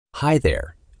Hi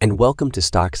there, and welcome to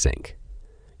StockSync.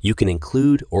 You can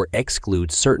include or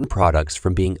exclude certain products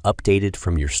from being updated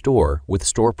from your store with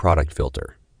Store Product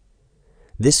Filter.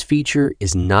 This feature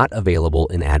is not available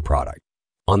in Add Product.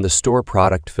 On the Store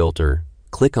Product Filter,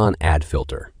 click on Add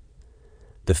Filter.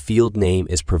 The field name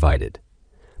is provided.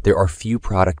 There are few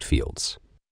product fields.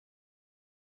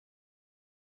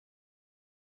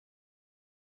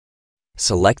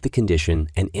 Select the condition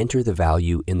and enter the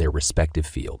value in their respective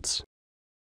fields.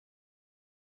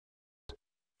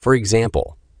 For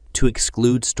example, to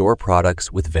exclude store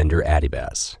products with vendor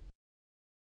Adibas,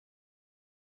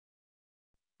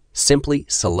 simply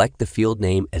select the field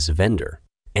name as vendor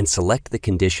and select the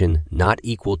condition not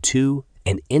equal to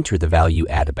and enter the value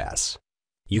Adibas.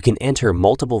 You can enter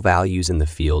multiple values in the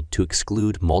field to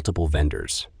exclude multiple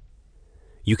vendors.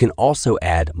 You can also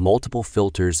add multiple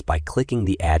filters by clicking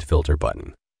the Add Filter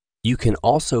button. You can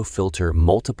also filter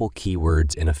multiple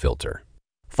keywords in a filter.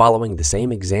 Following the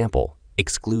same example,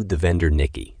 exclude the vendor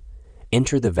Nikki.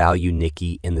 Enter the value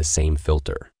Nikki in the same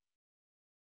filter.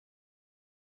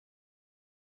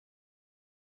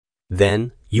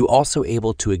 Then, you also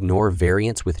able to ignore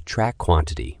variance with track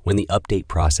quantity when the update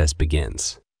process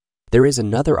begins. There is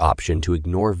another option to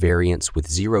ignore variance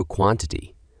with zero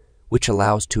quantity, which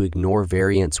allows to ignore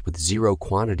variance with zero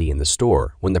quantity in the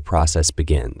store when the process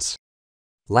begins.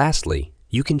 Lastly,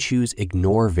 you can choose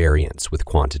Ignore Variance with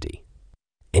Quantity.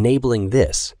 Enabling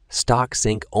this,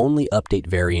 StockSync only update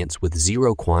variance with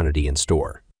zero quantity in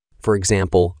store. For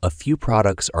example, a few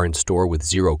products are in store with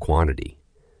zero quantity,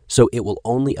 so it will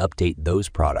only update those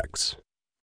products.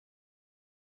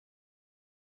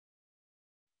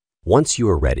 Once you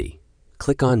are ready,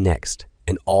 click on Next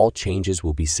and all changes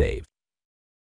will be saved.